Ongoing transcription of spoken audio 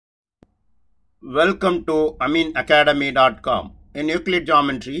Welcome to aminacademy.com. In Euclid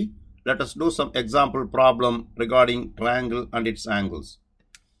geometry, let us do some example problem regarding triangle and its angles.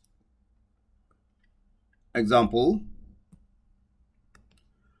 Example: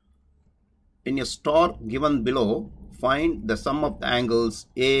 in a star given below, find the sum of the angles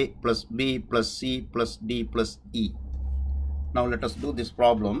A plus B plus C plus D plus E. Now let us do this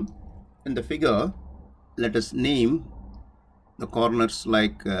problem. In the figure, let us name the corners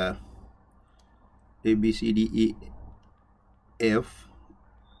like A, B, C, D, E, F,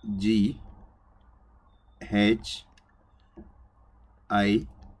 G, H, I,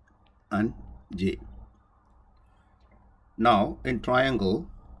 and J. Now in triangle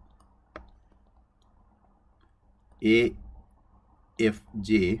A, F,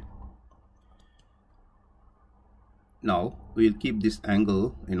 J, now we will keep this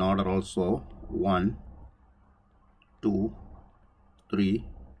angle in order also. 1, 2, 3,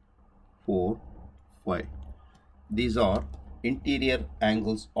 4, 5. These are interior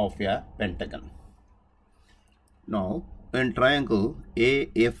angles of a pentagon. Now in triangle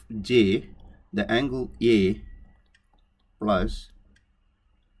AFJ, the angle A plus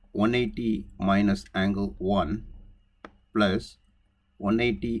 180 minus angle 1 plus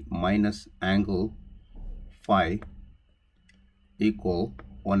 180 minus angle 5 equal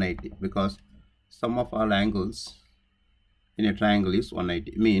 180, because sum of all angles in a triangle is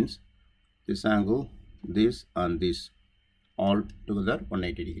 180. Means this angle, this and this, all together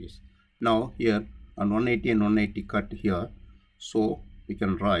 180 degrees. Now here on 180 and 180 cut here, so we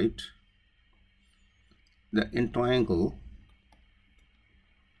can write the in triangle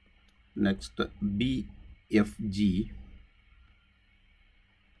next BFG,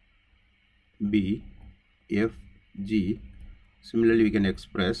 BFG. Similarly, we can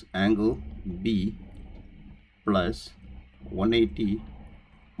express angle B plus 180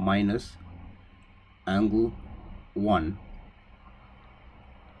 minus angle 1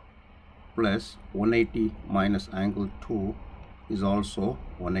 plus 180 minus angle 2 is also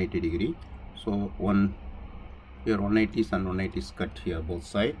 180 degree. So here 180s and 180s cut here both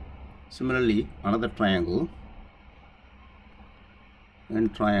sides. Similarly, another triangle, in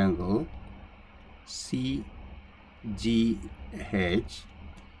triangle CGH,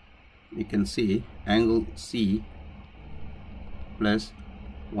 we can see angle C plus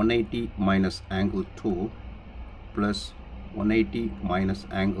 180 minus angle 2 plus 180 minus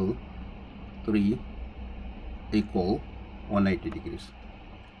angle 3 equal 180 degrees.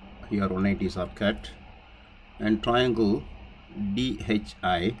 Here 180s are cut. And triangle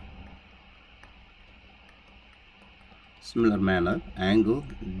DHI, similar manner, angle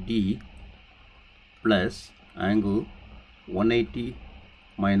D plus angle 180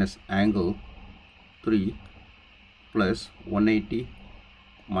 minus angle 3 plus 180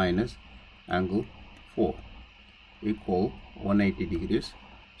 minus angle 4 equal 180 degrees.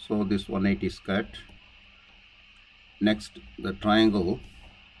 So this 180 is cut. Next, the triangle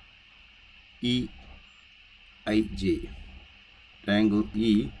EIJ, triangle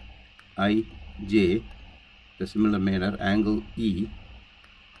EIJ, the similar manner, angle E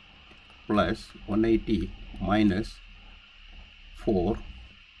plus 180 minus 4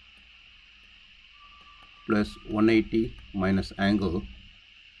 plus 180 minus angle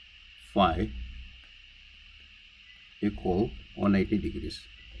 5 equal 180 degrees.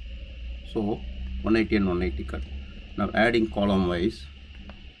 So 180 and 180 cut. Now adding column wise,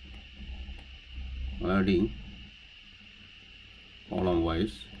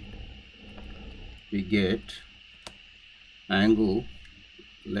 we get angle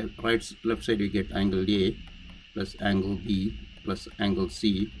left side, we get angle A plus angle B plus angle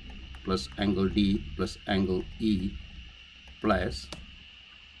C plus angle D plus angle E plus,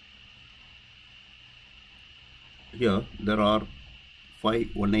 here there are 5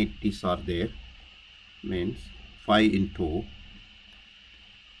 180s are there, means 5 into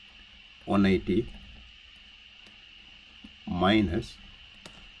 180 minus,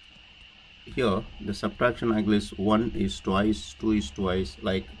 here the subtraction angle is 1 is twice, 2 is twice,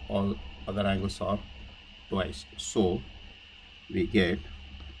 like all other angles are twice. So we get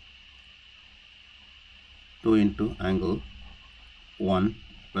 2 into angle 1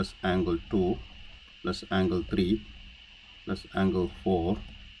 plus angle 2 plus angle 3 plus angle 4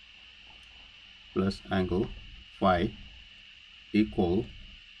 plus angle 5 equal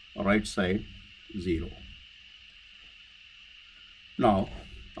right side 0. Now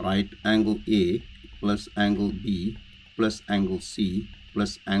write angle A plus angle B plus angle C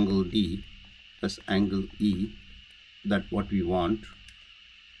plus angle D plus angle E, that what we want,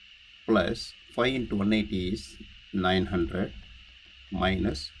 plus 5 into 180 is 900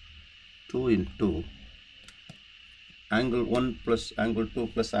 minus 2 into angle 1 plus angle 2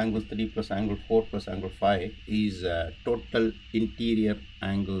 plus angle 3 plus angle 4 plus angle 5 is total interior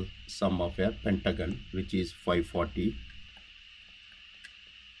angle sum of a pentagon, which is 540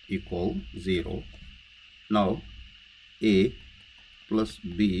 equal 0. Now A plus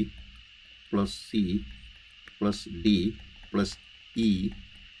B plus C plus D plus E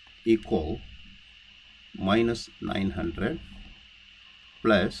equal minus 900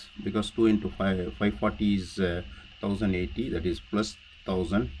 plus, because 2 into 540 is 1080, that is plus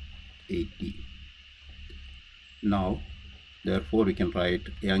 1080. Now therefore we can write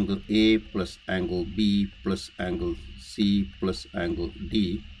angle A plus angle B plus angle C plus angle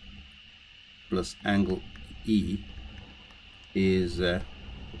D plus angle E is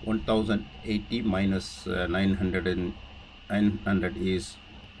 1080 minus 900 is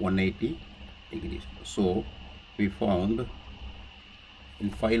 180 degrees. So we found in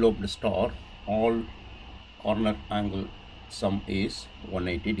 5-lobed star all corner angle sum is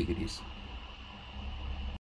 180 degrees.